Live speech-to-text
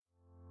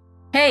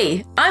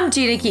Hey, I'm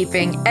Gina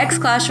Keeping,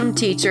 ex-classroom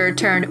teacher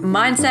turned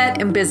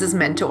mindset and business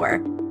mentor.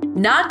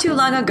 Not too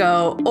long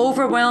ago,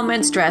 overwhelm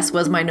and stress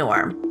was my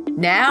norm.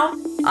 Now,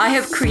 I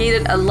have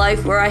created a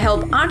life where I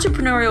help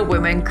entrepreneurial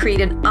women create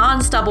an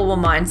unstoppable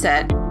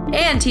mindset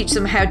and teach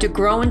them how to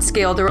grow and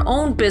scale their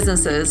own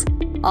businesses,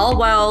 all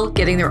while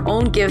getting their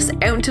own gifts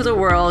out into the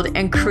world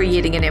and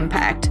creating an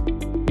impact.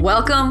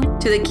 Welcome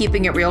to the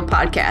Keeping It Real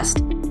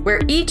podcast,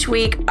 where each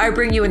week I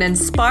bring you an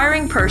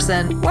inspiring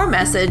person or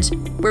message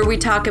where we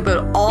talk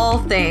about all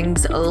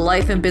things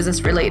life and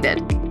business related,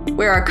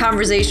 where our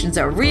conversations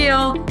are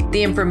real,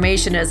 the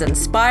information is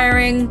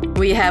inspiring,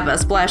 we have a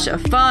splash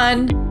of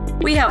fun,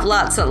 we have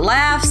lots of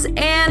laughs,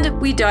 and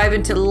we dive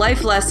into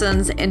life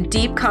lessons and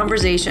deep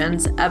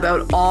conversations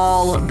about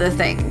all the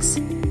things.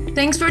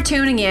 Thanks for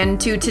tuning in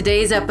to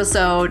today's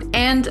episode,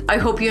 and I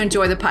hope you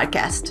enjoy the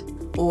podcast.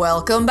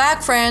 Welcome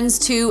back, friends,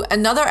 to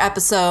another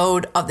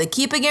episode of the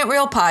Keeping It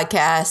Real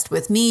podcast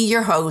with me,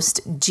 your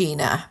host,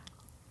 Gina.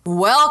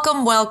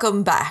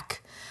 Welcome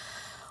back.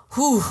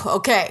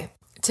 Okay,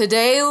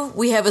 today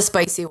we have a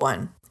spicy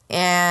one,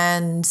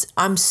 and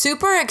I'm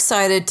super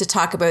excited to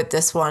talk about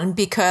this one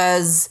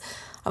because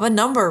of a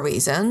number of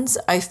reasons.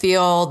 I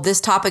feel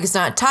this topic is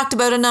not talked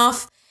about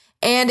enough,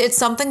 and it's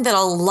something that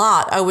a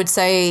lot, I would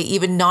say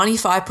even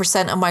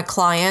 95% of my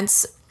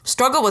clients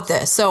struggle with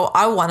this, so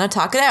I want to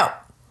talk it out.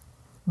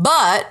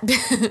 But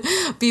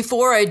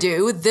before I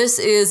do, this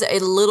is a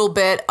little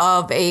bit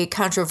of a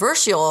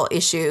controversial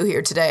issue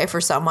here today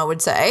for some, I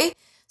would say.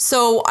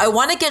 So I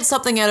want to get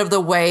something out of the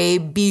way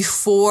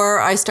before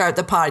I start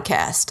the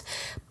podcast,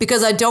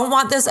 because I don't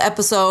want this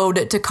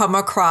episode to come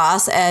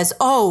across as,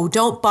 oh,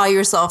 don't buy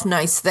yourself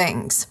nice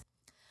things.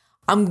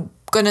 I'm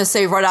going to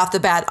say right off the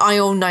bat, I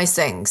own nice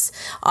things.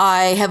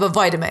 I have a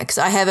Vitamix.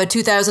 I have a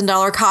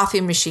 $2,000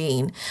 coffee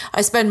machine.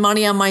 I spend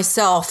money on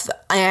myself,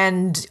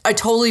 and I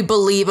totally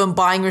believe in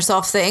buying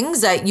yourself things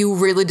that you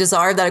really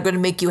desire that are going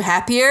to make you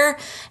happier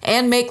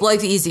and make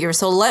life easier.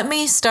 So let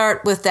me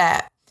start with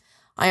that.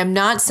 I am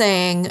not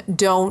saying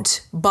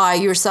don't buy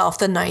yourself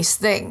the nice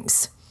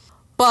things.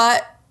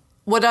 But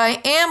what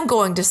I am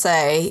going to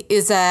say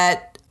is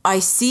that I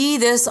see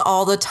this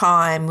all the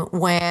time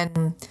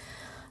when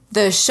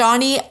the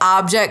shiny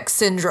object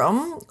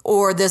syndrome,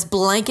 or this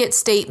blanket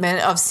statement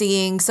of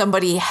seeing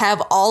somebody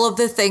have all of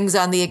the things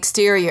on the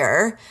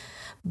exterior,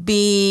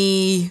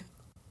 be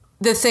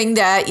the thing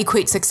that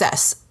equates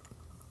success.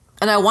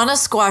 And I want to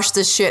squash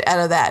the shit out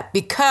of that,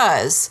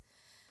 because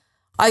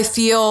I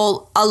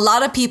feel a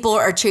lot of people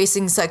are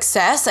chasing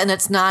success and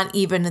it's not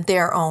even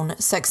their own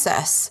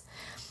success.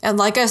 And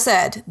like I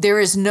said, there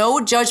is no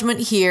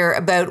judgment here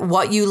about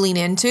what you lean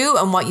into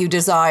and what you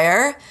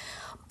desire,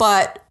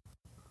 but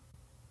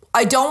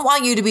I don't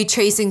want you to be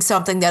chasing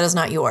something that is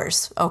not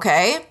yours,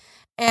 okay?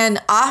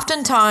 And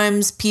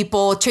oftentimes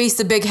people chase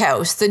the big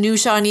house, the new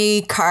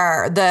shiny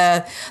car,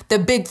 the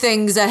big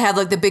things that have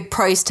like the big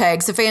price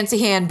tags, the fancy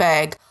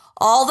handbag,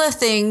 all the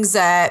things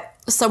that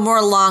somewhere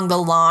along the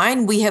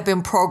line we have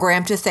been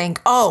programmed to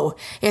think, oh,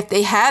 if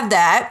they have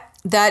that,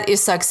 that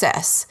is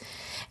success.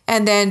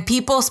 And then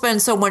people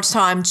spend so much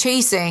time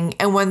chasing,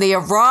 and when they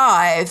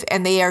arrive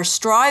and they are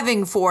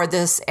striving for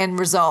this end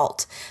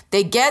result,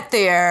 they get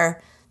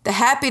there, the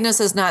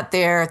happiness is not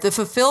there, the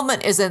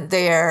fulfillment isn't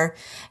there,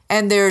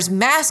 and there's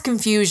mass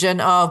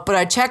confusion of, but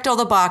I checked all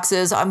the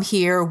boxes, I'm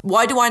here,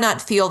 why do I not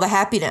feel the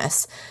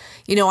happiness?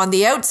 You know, on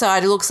the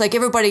outside, it looks like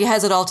everybody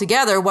has it all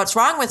together. What's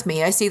wrong with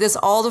me? I see this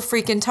all the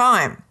freaking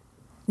time.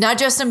 Not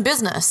just in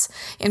business,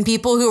 in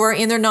people who are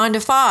in their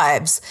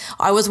 9-to-5s.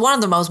 I was one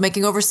of them. I was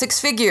making over 6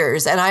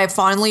 figures, and I have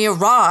finally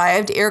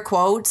arrived, air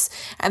quotes.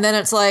 And then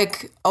it's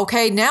like,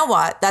 okay, now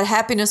what? That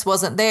happiness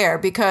wasn't there,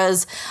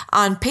 because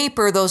on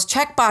paper, those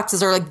check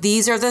boxes are like,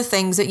 these are the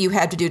things that you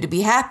had to do to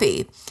be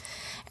happy.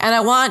 And I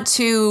want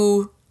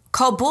to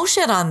call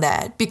bullshit on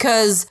that,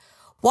 because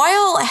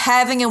while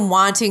having and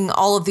wanting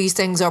all of these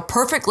things are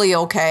perfectly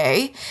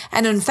okay,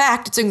 and in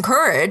fact, it's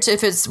encouraged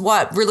if it's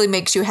what really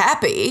makes you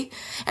happy,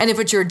 and if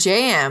it's your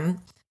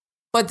jam,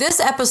 but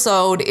this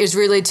episode is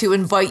really to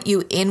invite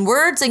you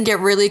inwards and get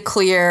really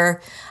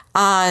clear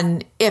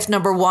on if,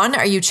 number one,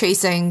 are you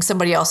chasing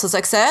somebody else's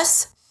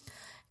success?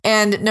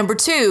 And number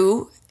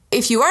two,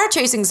 if you are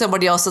chasing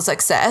somebody else's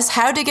success,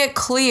 how to get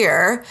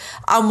clear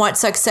on what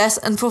success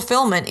and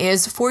fulfillment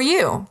is for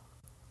you.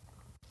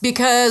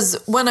 Because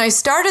when I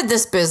started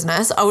this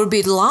business, I would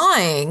be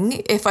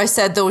lying if I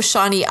said those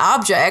shiny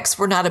objects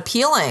were not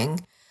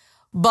appealing.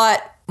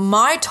 But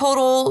my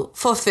total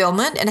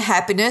fulfillment and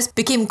happiness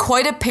became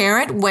quite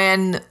apparent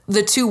when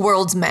the two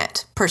worlds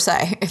met, per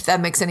se, if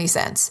that makes any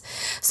sense.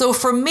 So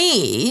for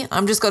me,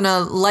 I'm just going to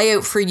lay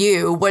out for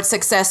you what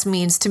success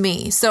means to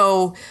me.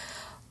 So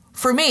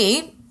for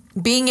me,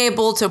 being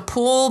able to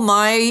pull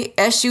my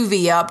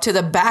SUV up to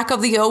the back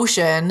of the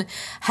ocean,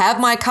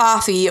 have my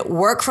coffee,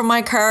 work from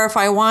my car if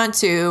I want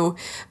to,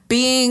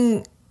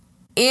 being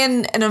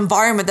in an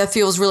environment that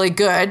feels really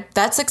good,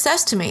 that's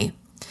success to me.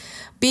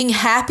 Being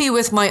happy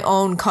with my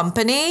own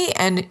company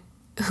and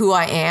who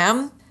I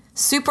am,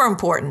 super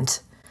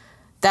important.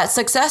 That's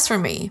success for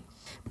me.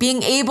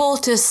 Being able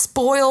to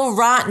spoil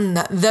rotten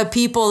the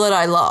people that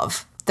I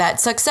love.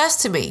 That's success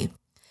to me.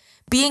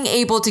 Being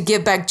able to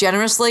give back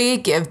generously,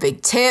 give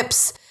big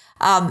tips,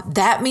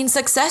 that means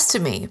success to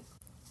me.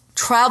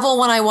 Travel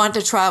when I want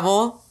to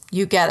travel,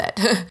 you get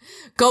it.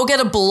 Go get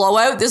a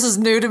blowout. This is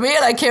new to me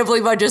and I can't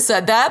believe I just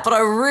said that, but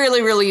I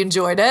really, really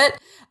enjoyed it.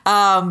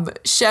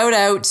 Shout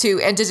out to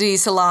Entity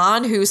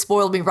Salon who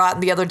spoiled me rotten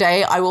the other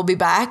day. I will be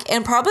back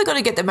and probably going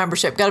to get the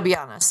membership, gotta be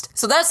honest.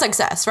 So that's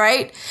success,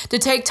 right? To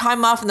take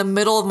time off in the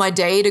middle of my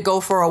day to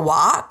go for a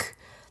walk,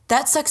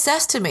 that's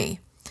success to me.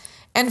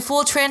 And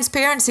full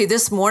transparency,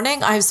 this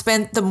morning I've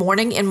spent the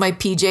morning in my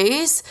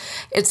PJs.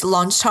 It's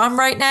lunchtime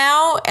right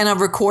now and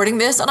I'm recording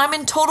this and I'm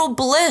in total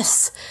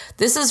bliss.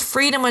 This is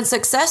freedom and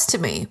success to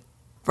me,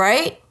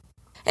 right?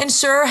 And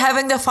sure,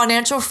 having the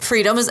financial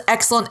freedom is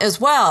excellent as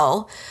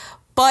well.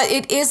 But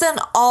it isn't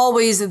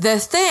always the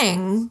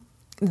thing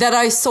that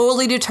I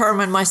solely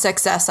determine my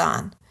success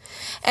on.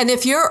 And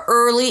if you're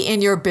early in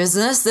your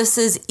business, this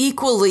is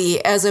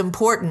equally as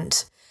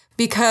important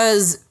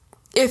because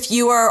if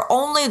you are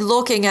only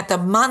looking at the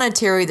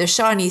monetary, the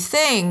shiny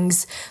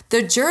things,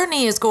 the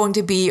journey is going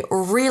to be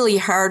really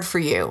hard for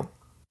you.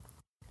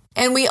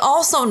 And we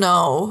also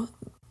know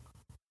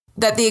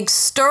that the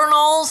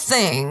external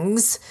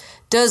things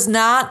does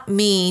not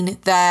mean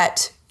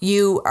that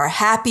you are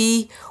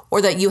happy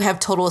or that you have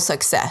total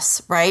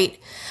success, right?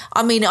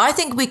 I mean, I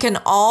think we can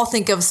all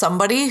think of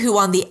somebody who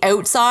on the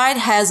outside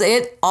has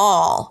it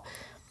all,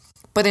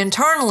 but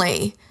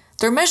internally,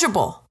 they're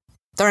miserable.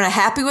 They're not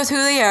happy with who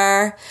they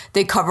are.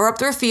 They cover up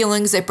their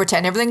feelings. They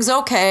pretend everything's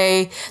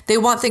okay. They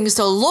want things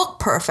to look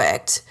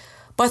perfect,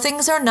 but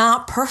things are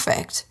not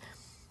perfect.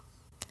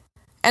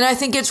 And I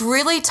think it's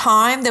really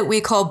time that we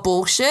call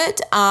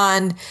bullshit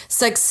on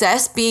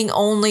success being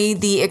only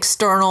the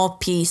external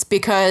piece,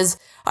 because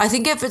I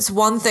think if it's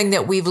one thing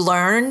that we've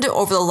learned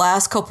over the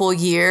last couple of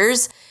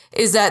years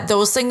is that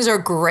those things are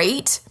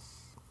great,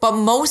 but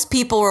most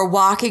people are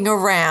walking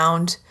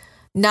around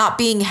not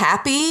being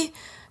happy,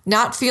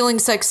 not feeling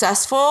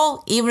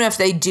successful, even if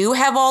they do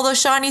have all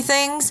those shiny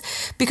things,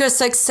 because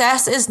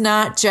success is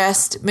not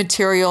just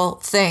material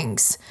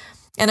things.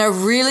 And I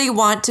really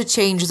want to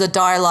change the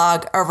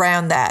dialogue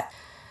around that.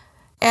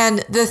 And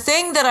the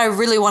thing that I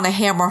really want to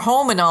hammer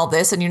home in all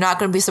this, and you're not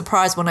going to be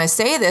surprised when I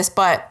say this,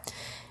 but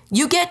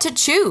you get to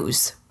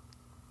choose.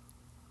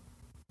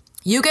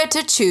 You get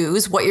to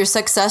choose what your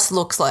success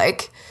looks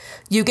like.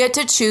 You get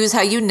to choose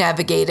how you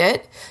navigate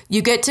it.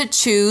 You get to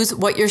choose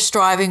what you're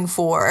striving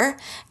for.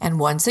 And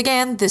once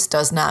again, this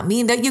does not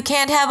mean that you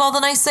can't have all the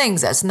nice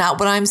things. That's not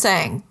what I'm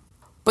saying.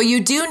 But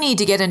you do need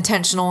to get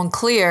intentional and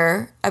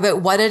clear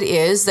about what it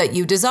is that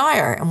you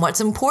desire and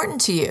what's important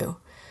to you.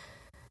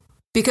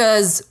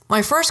 Because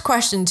my first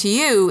question to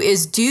you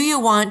is, do you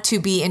want to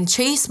be in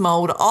chase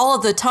mode all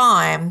of the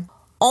time,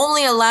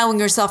 only allowing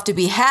yourself to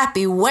be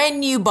happy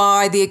when you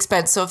buy the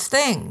expensive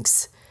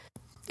things?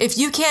 If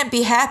you can't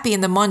be happy in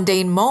the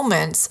mundane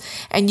moments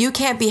and you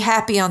can't be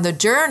happy on the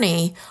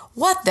journey,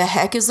 what the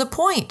heck is the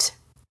point?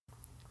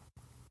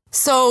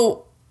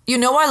 So, you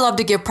know, I love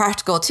to give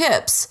practical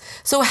tips.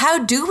 So how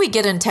do we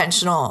get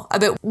intentional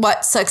about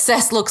what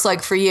success looks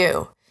like for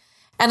you?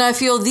 And I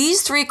feel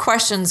these 3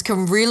 questions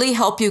can really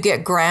help you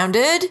get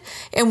grounded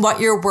in what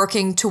you're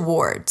working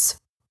towards.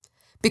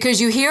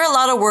 Because you hear a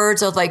lot of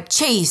words of like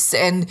chase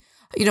and,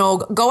 you know,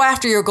 go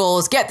after your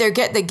goals, get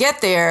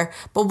there.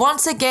 But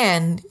once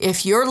again,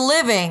 if you're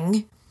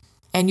living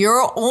and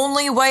your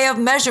only way of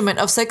measurement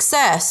of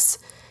success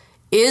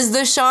is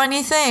the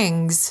shiny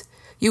things,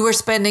 you are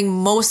spending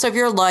most of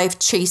your life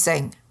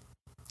chasing.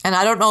 And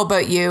I don't know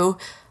about you,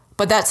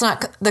 but that's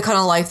not the kind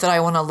of life that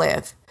I want to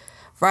live,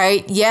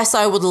 right? Yes,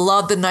 I would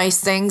love the nice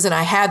things and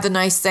I have the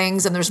nice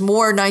things and there's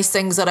more nice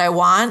things that I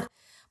want,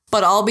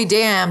 but I'll be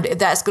damned if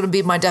that's going to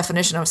be my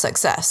definition of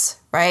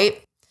success,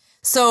 right?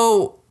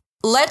 So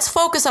let's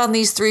focus on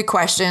these 3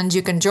 questions.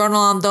 You can journal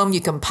on them. You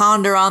can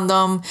ponder on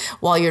them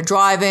while you're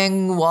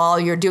driving, while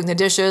you're doing the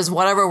dishes,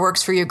 whatever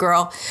works for you,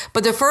 girl.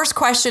 But the first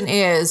question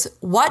is,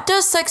 what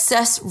does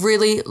success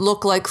really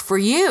look like for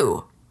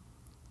you?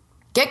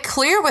 Get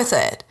clear with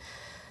it.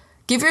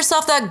 Give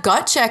yourself that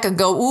gut check and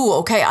go, ooh,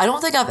 okay, I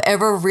don't think I've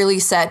ever really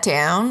sat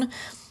down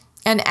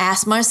and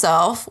asked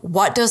myself,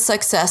 what does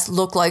success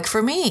look like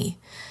for me?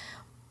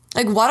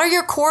 Like, what are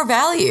your core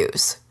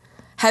values?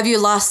 Have you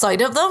lost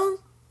sight of them?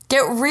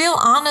 Get real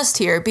honest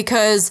here,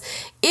 because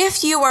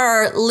if you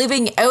are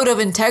living out of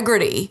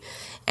integrity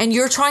and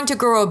you're trying to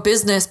grow a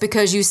business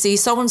because you see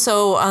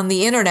so-and-so on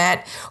the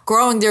internet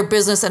growing their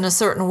business in a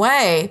certain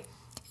way,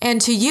 and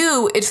to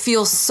you, it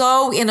feels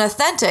so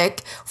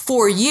inauthentic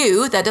for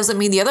you, that doesn't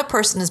mean the other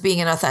person is being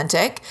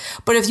inauthentic.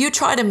 But if you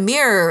try to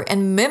mirror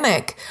and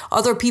mimic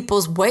other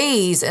people's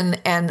ways and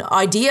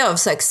idea of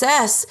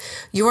success,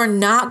 you are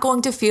not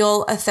going to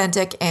feel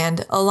authentic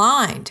and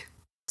aligned.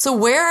 So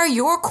where are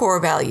your core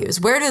values?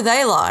 Where do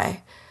they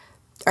lie?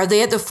 Are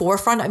they at the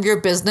forefront of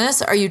your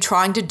business? Are you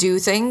trying to do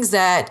things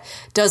that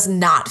does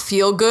not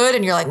feel good?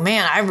 And you're like,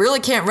 man, I really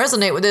can't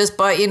resonate with this,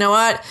 but you know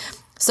what?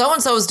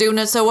 So-and-so is doing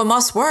it, so it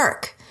must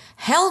work.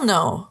 Hell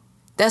no.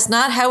 That's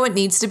not how it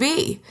needs to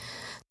be.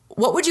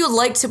 What would you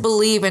like to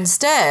believe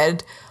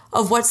instead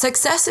of what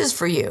success is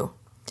for you?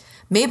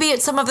 Maybe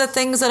it's some of the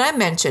things that I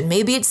mentioned.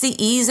 Maybe it's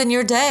the ease in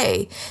your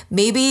day.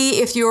 Maybe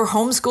if you're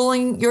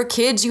homeschooling your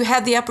kids, you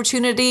have the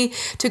opportunity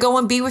to go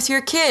and be with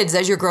your kids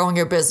as you're growing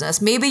your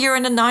business. Maybe you're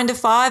in a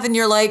 9-to-5 and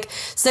you're like,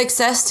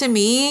 success to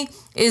me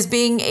is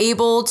being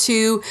able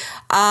to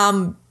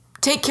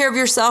take care of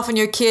yourself and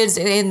your kids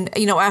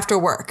after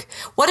work.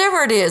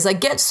 Whatever it is,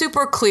 get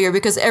super clear,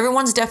 because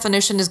everyone's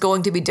definition is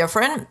going to be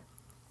different.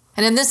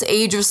 And in this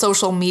age of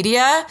social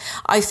media,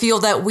 I feel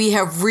that we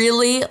have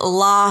really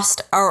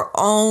lost our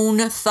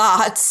own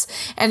thoughts,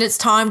 and it's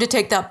time to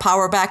take that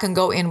power back and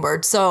go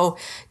inward. So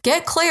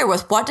get clear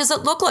with, what does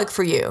it look like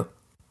for you?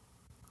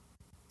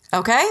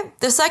 Okay?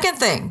 The second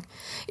thing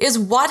is,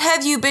 what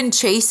have you been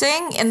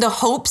chasing in the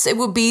hopes it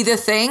will be the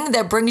thing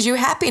that brings you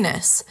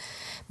happiness?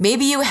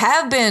 Maybe you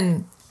have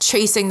been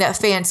chasing that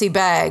fancy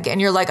bag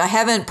and you're like, I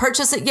haven't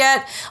purchased it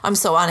yet. I'm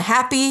so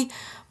unhappy.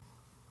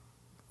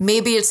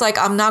 Maybe it's like,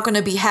 I'm not going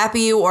to be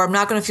happy, or I'm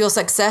not going to feel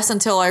success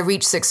until I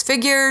reach 6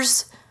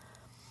 figures.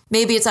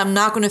 Maybe it's, I'm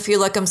not going to feel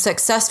like I'm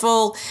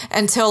successful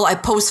until I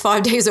post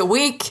 5 days a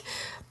week.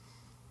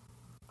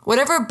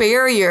 Whatever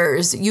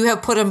barriers you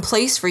have put in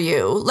place for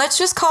you, let's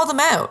just call them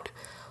out.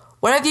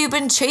 What have you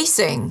been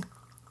chasing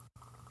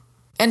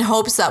in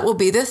hopes that will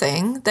be the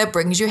thing that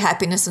brings you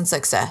happiness and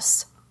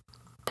success?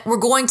 We're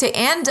going to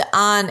end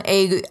on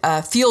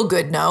a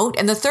feel-good note.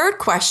 And the third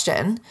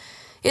question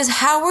is,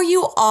 how are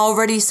you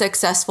already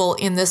successful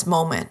in this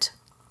moment?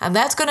 And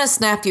that's going to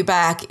snap you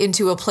back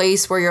into a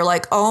place where you're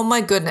like, oh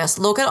my goodness,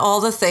 look at all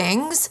the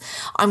things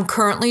I'm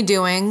currently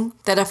doing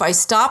that if I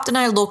stopped and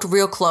I looked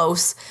real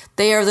close,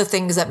 they are the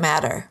things that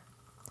matter.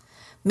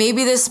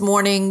 Maybe this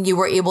morning you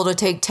were able to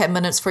take 10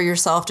 minutes for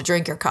yourself to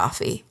drink your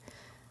coffee.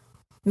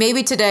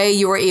 Maybe today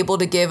you were able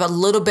to give a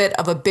little bit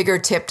of a bigger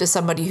tip to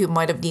somebody who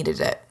might have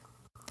needed it.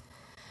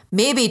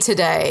 Maybe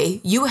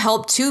today you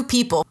helped 2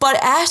 people, but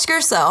ask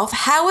yourself,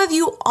 how have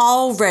you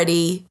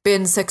already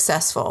been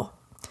successful?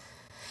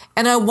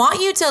 And I want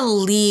you to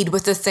lead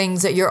with the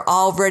things that you're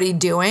already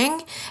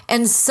doing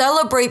and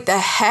celebrate the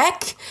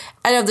heck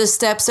out of the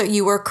steps that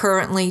you are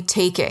currently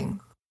taking.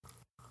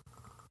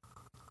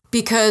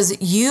 Because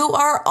you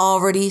are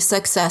already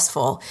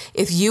successful.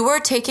 If you are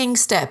taking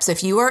steps,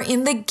 if you are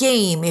in the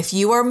game, if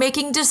you are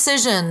making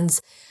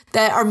decisions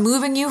that are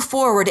moving you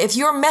forward, if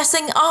you're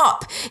messing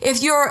up,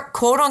 if you're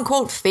quote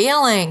unquote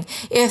failing,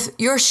 if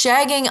you're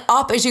shagging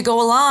up as you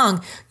go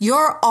along,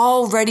 you're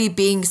already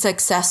being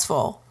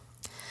successful.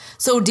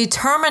 So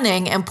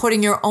determining and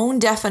putting your own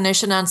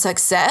definition on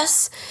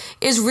success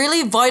is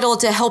really vital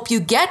to help you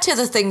get to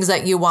the things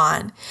that you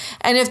want.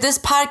 And if this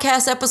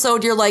podcast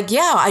episode, you're like,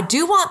 yeah, I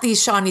do want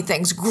these shiny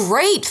things.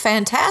 Great,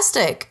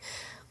 fantastic.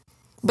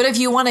 But if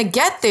you want to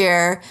get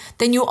there,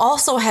 then you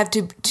also have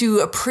to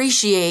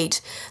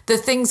appreciate the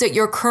things that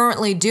you're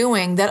currently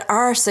doing that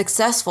are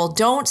successful.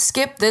 Don't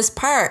skip this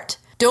part.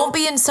 Don't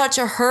be in such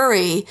a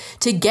hurry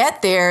to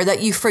get there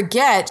that you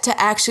forget to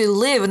actually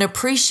live and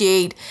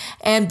appreciate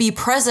and be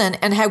present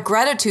and have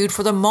gratitude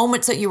for the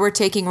moments that you are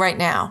taking right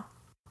now.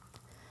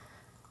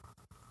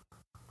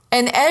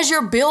 And as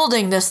you're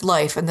building this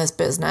life and this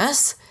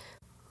business,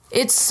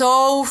 it's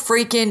so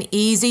freaking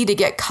easy to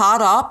get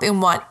caught up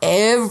in what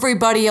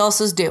everybody else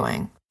is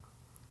doing.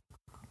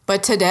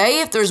 But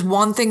today, if there's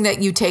one thing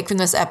that you take from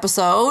this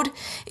episode,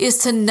 is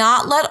to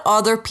not let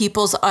other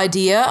people's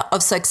idea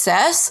of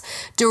success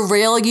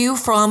derail you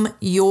from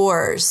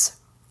yours.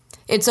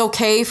 It's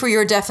okay for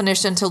your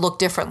definition to look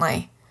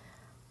differently.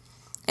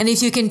 And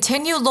if you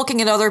continue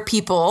looking at other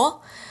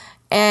people,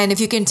 and if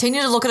you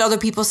continue to look at other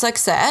people's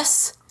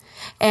success,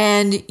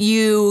 and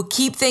you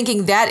keep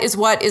thinking that is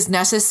what is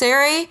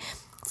necessary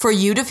for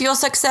you to feel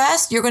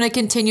success, you're going to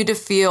continue to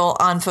feel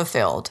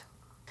unfulfilled.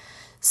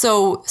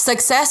 So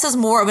success is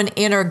more of an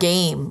inner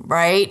game,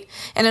 right?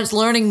 And it's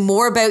learning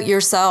more about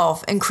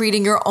yourself and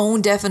creating your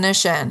own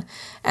definition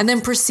and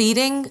then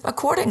proceeding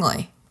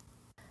accordingly.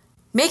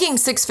 Making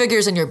 6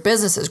 figures in your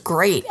business is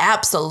great,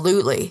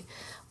 absolutely.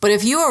 But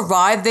if you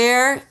arrive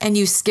there and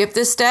you skip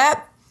this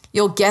step,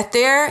 you'll get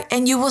there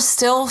and you will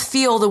still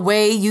feel the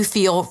way you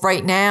feel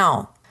right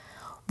now.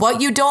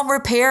 What you don't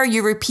repair,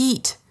 you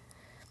repeat.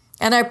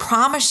 And I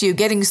promise you,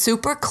 getting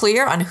super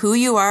clear on who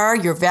you are,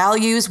 your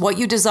values, what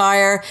you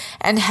desire,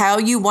 and how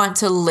you want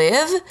to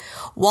live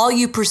while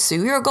you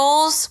pursue your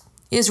goals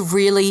is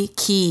really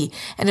key.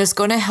 And it's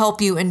going to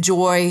help you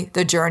enjoy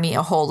the journey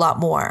a whole lot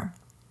more.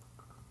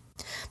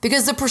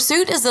 Because the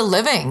pursuit is the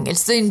living,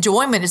 it's the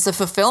enjoyment, it's the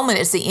fulfillment,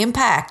 it's the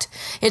impact.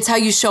 It's how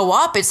you show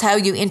up, it's how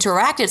you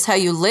interact, it's how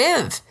you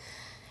live.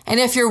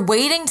 And if you're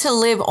waiting to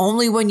live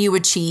only when you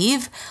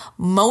achieve,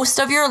 most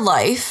of your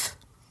life,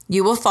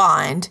 you will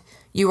find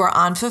you are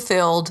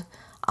unfulfilled,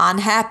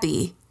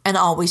 unhappy, and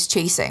always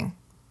chasing.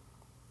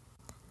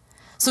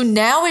 So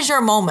now is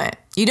your moment.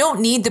 You don't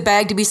need the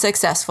bag to be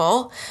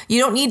successful. You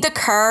don't need the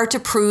car to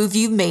prove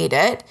you've made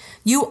it.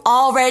 You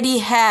already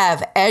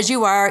have, as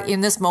you are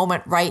in this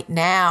moment right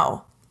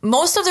now.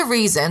 most of the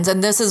reasons,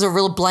 and this is a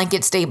real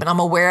blanket statement, I'm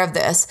aware of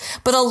this,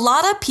 but a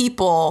lot of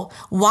people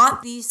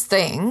want these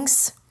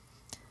things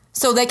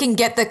so they can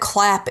get the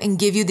clap and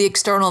give you the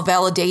external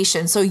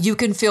validation so you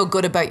can feel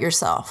good about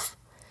yourself.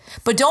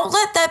 But don't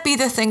let that be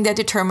the thing that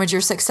determines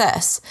your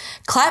success.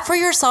 Clap for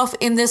yourself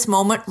in this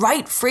moment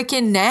right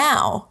freaking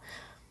now.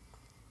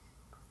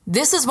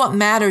 This is what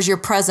matters, your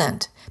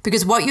present,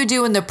 because what you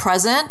do in the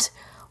present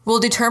will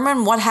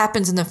determine what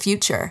happens in the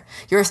future.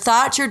 Your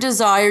thoughts, your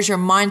desires, your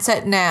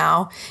mindset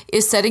now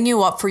is setting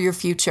you up for your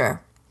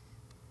future.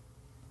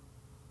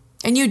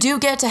 And you do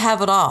get to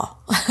have it all.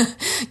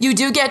 You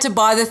do get to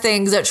buy the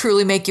things that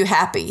truly make you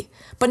happy,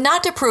 but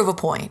not to prove a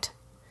point,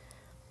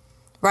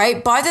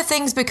 right? Buy the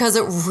things because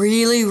it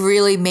really,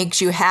 really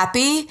makes you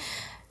happy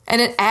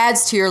and it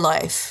adds to your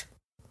life.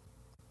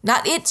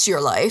 Not it's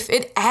your life,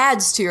 it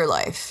adds to your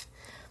life.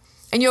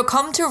 And you'll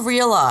come to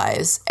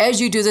realize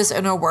as you do this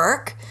inner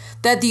work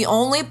that the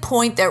only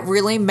point that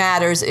really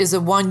matters is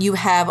the one you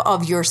have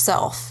of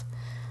yourself.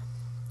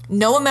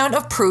 No amount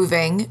of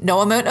proving,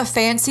 no amount of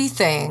fancy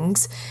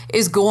things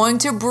is going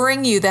to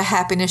bring you the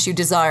happiness you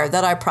desire,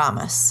 that I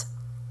promise.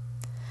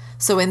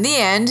 So in the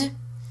end,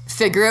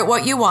 figure out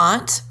what you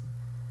want,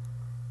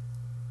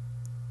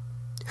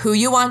 who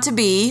you want to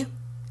be,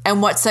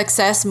 and what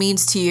success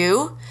means to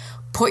you.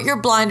 Put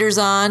your blinders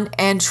on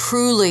and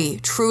truly,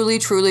 truly,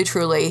 truly,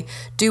 truly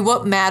do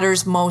what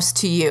matters most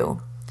to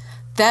you.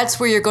 That's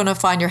where you're going to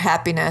find your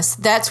happiness.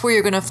 That's where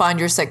you're going to find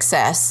your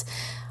success.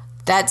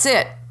 That's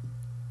it.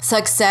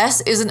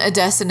 Success isn't a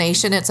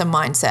destination, it's a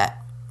mindset.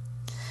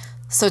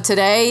 So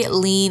today,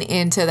 lean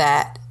into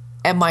that.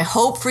 And my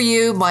hope for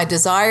you, my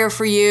desire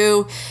for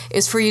you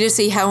is for you to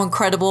see how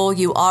incredible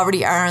you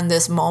already are in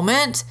this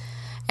moment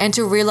and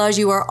to realize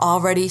you are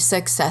already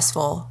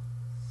successful.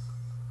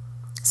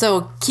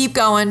 So keep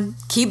going,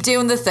 keep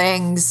doing the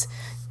things.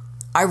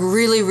 I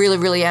really, really,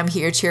 really am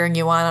here cheering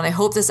you on, and I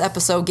hope this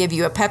episode gave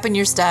you a pep in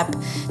your step.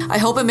 I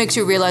hope it makes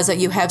you realize that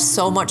you have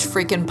so much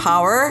freaking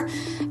power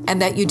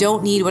and that you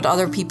don't need what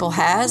other people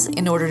has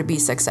in order to be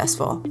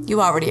successful.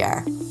 You already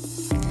are.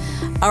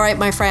 All right,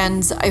 my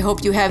friends, I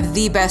hope you have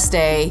the best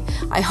day.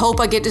 I hope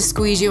I get to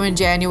squeeze you in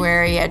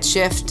January at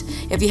Shift.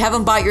 If you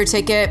haven't bought your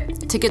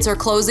ticket, tickets are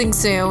closing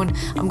soon.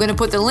 I'm going to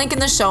put the link in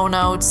the show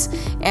notes.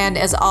 And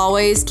as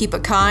always, keep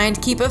it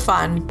kind, keep it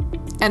fun,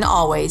 and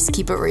always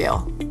keep it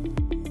real.